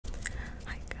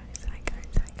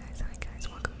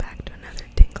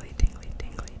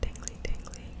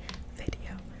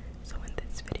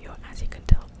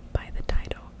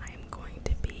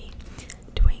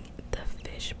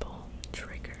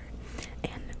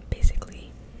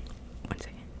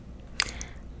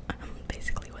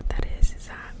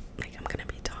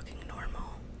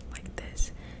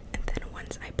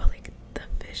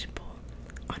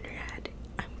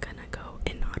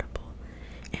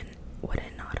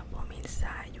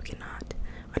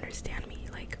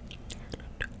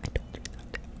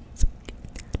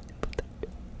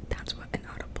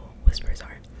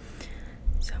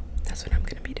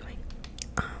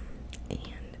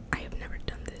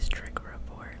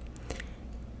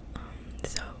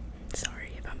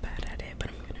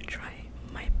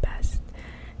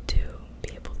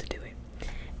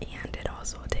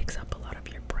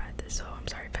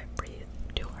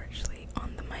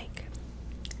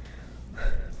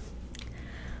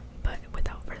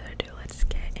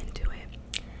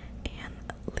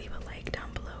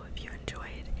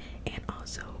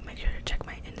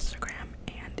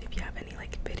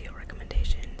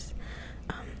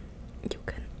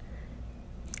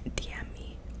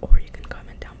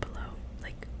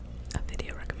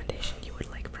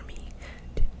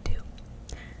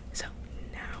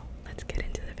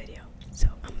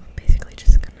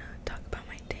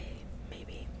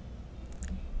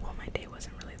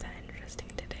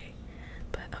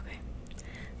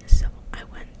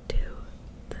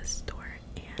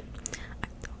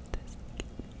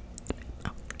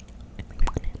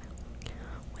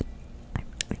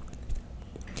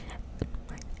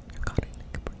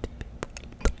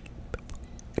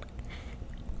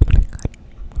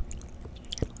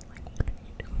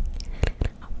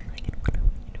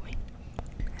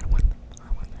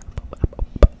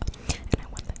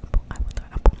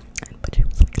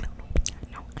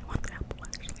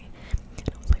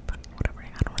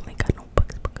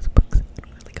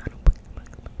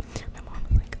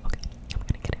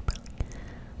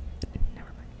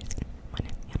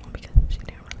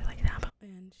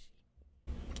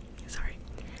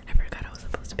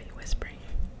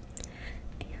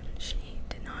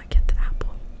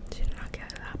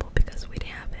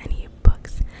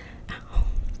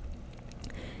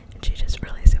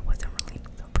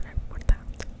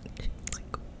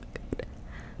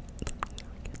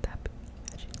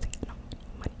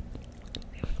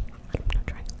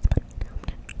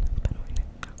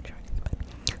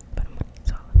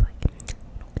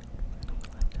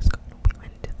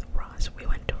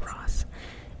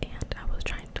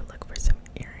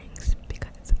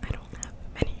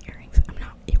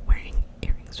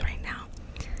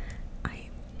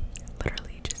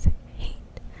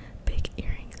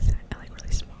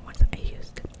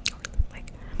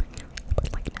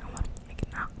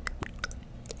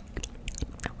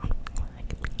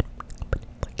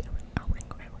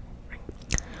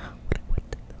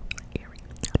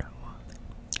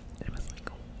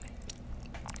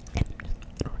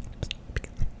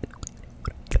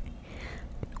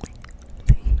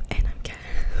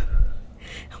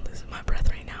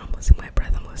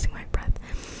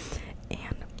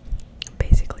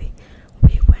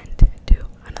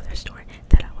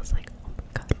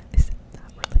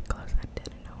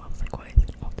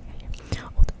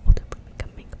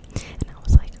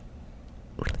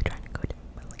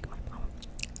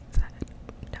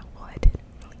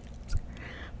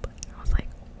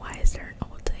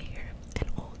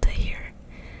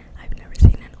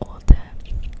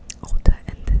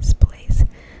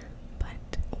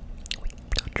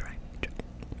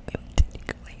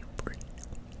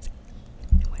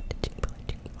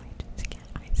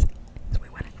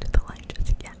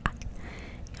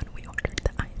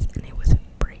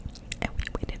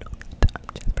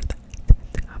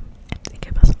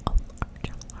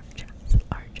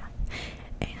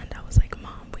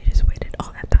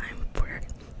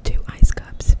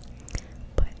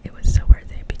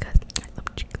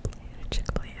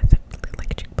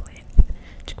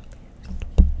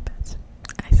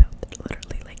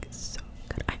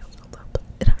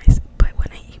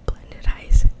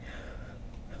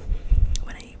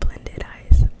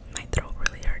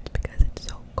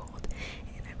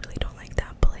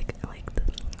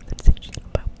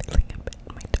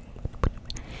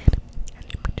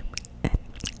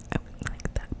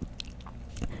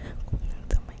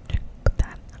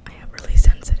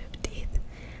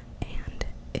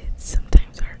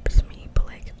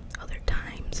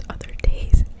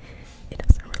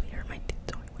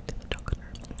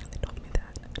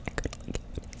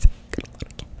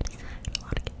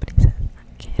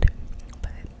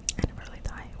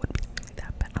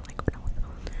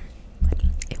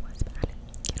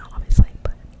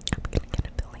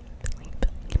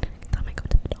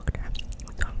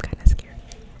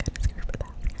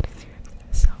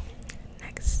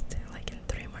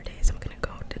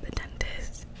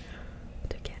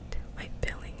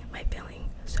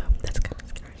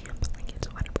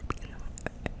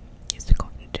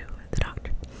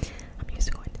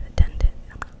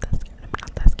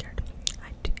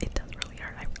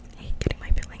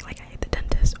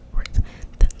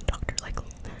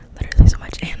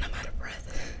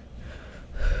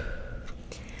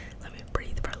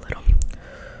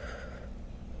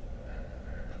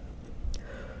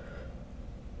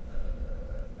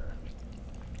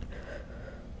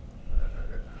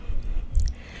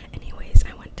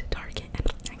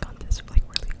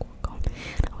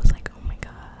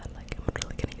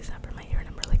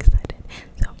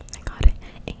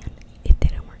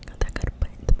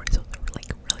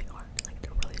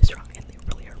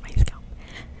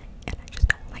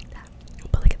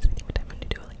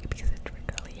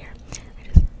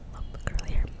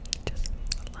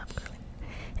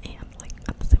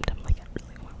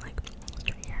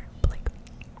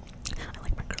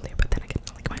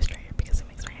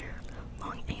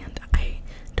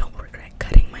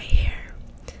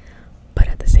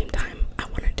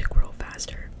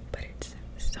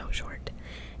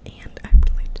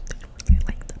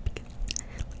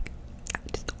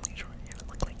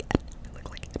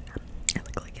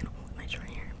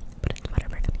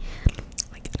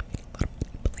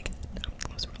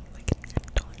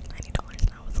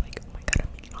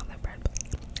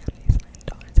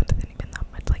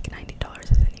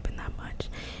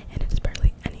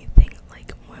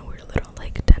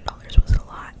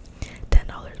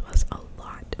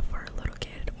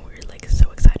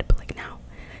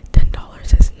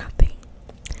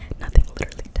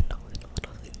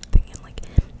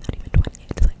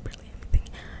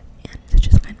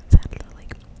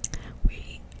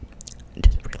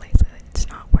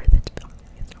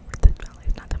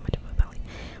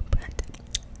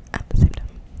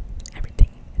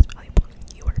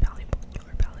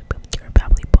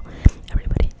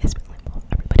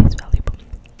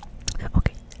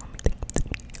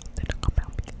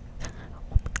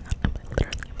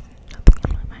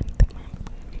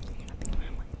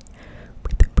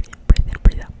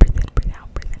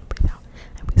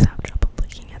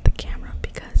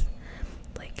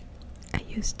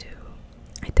I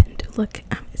tend to look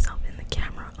at myself in the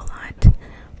camera a lot,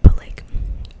 but like,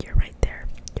 you're right there,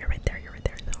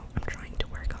 so I'm trying to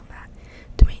work on that,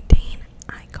 to maintain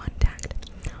eye contact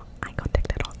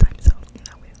at all times, so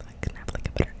that way I can have like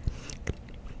a better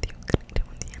connection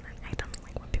with you, and I don't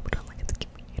like when people don't like it,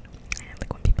 I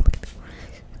like when people look at me.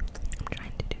 I'm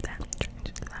trying to do that,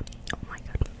 oh my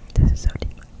god, this is so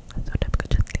deep, that's so typical,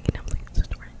 just thinking of like,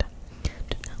 just right now,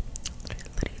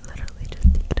 literally just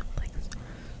thinking of like,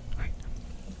 right now,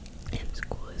 and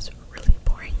school is really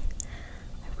boring.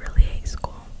 I really hate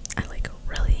school. I like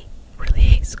really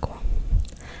hate school.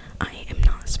 I am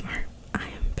not smart. I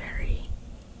am very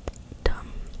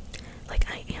dumb. Like,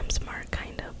 I am smart,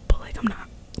 kind of, but like, I'm not,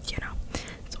 so I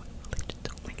really just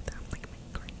don't like that. Like, my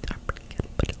grades are pretty good,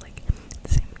 but like, at the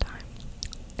same time,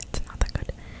 it's not that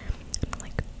good. And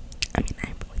like, I mean,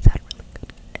 I've always had really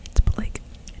good grades, but like,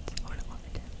 it's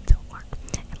so hard.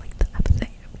 And like, the FSA,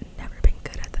 I've never been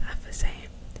good at the FSA.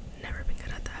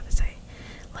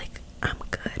 Like, I'm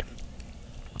good.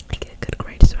 I get good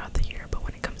grades throughout the year, but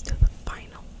when it comes to the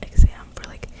final exam for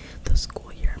like the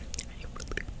school year, I'm really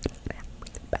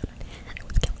bad. I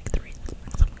was getting like 3,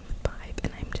 something with 5,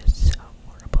 and I'm just so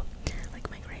horrible. Like,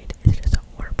 my grade is just so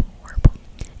horrible.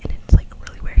 And it's like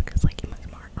really weird because like, am I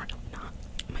smart or not?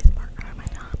 Am I smart or am I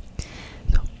not?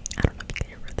 So I don't know if you can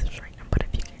hear this right now, but if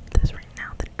you can hear this right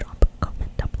now, then drop a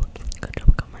comment down below. Go drop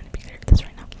a comment if you can hear this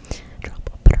right now. Drop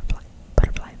a butterfly.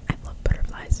 I love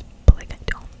butterflies, but like, I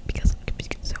don't, because like, if you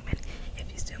can zoom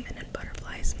in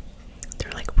butterflies,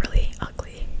 they're like really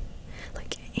ugly,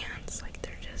 like ants, like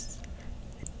they're just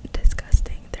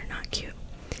disgusting, they're not cute,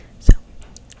 so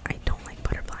I don't like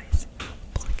butterflies,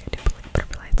 but like, I do like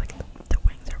butterflies, like the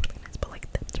wings are really nice, but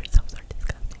like themselves are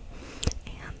disgusting,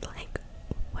 and like,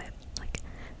 what, like,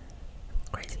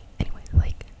 crazy, anyway,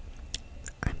 like,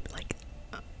 I'm like,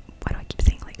 why do I keep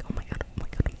saying like, oh my god,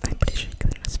 I'm pretty sure you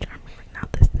can understand me right now,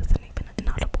 this isn't even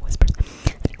inaudible whispers.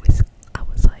 Anyways, I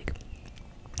was like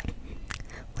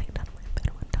down on my bed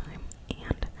one time,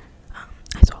 and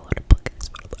I swallowed a book,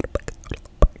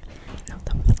 no,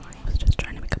 that wasn't why, I was just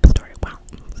trying to make up a story. Wow,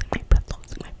 I'm losing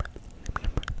my breath,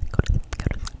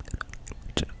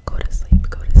 go to sleep,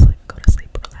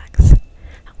 relax. I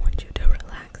want you to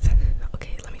relax.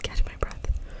 Okay, let me catch my breath.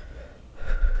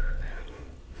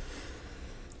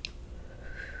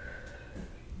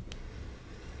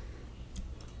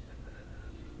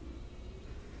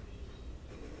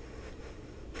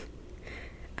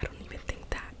 I don't even think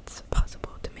that's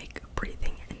possible to make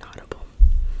breathing inaudible.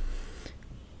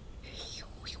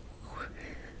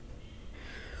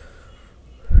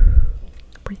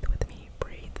 Breathe with me.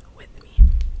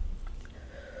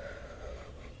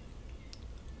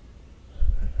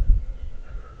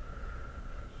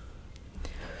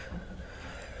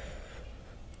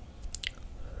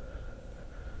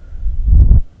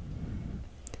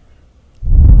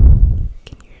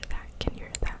 Can you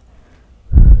hear that?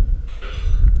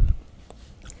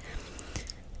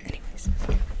 Anyways,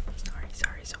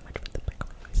 sorry so much for the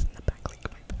background noise in the back. Like,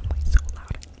 my family's so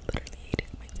loud. I literally hate it.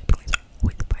 My siblings are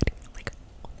always fighting like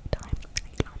all the time. I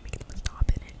cannot make them stop,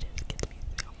 and it just gets me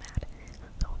so mad.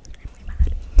 So extremely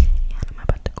mad. And I'm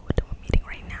about to go to a meeting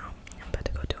right now. And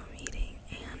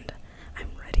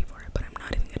I'm ready for it, but I'm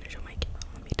not even gonna show my camera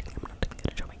on the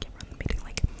meeting.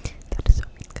 Like, that is so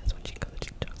mean, because when she shows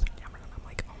the camera, and I'm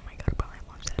like, oh my god, but my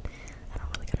mom said I don't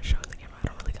really gotta show the camera.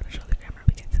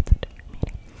 Because it's a different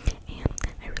meeting. And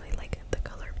I really like the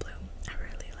color blue.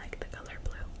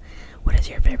 What is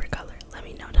your favorite color? Let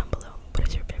me know down below. What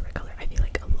is your favorite color? I feel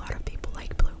like a lot of people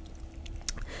like blue.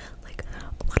 Like,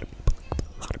 a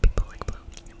lot of people like blue.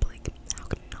 But like, how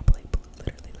could you not like blue?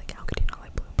 Literally, like, how could you not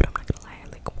like blue? But I'm not gonna lie, I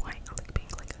like white, I like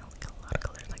pink, like a lot of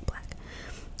colors, like black,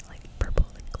 like purple,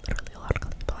 like literally a lot of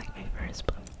colors. But like, my favorite is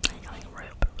blue. I like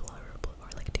royal blue, or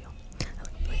like teal. I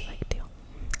really like teal.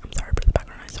 I'm sorry for the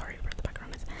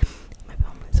background noise. My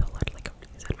family is so loud. Like I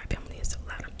said, my family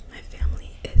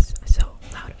is so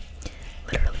loud.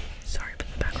 Literally, sorry for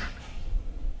the background.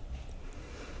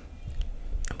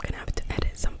 I'm gonna have to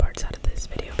edit some parts out of this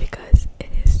video because it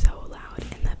is so loud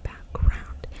in the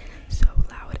background.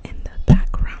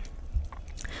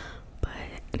 But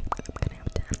I'm gonna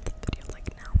have to end the video like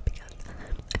now because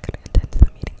I gotta attend to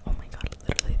the meeting. Oh my god, I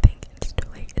literally think it's too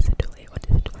late. Is it too late? What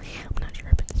is it too late? I'm not sure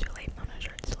if it's too late.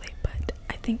 But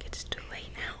I think it's too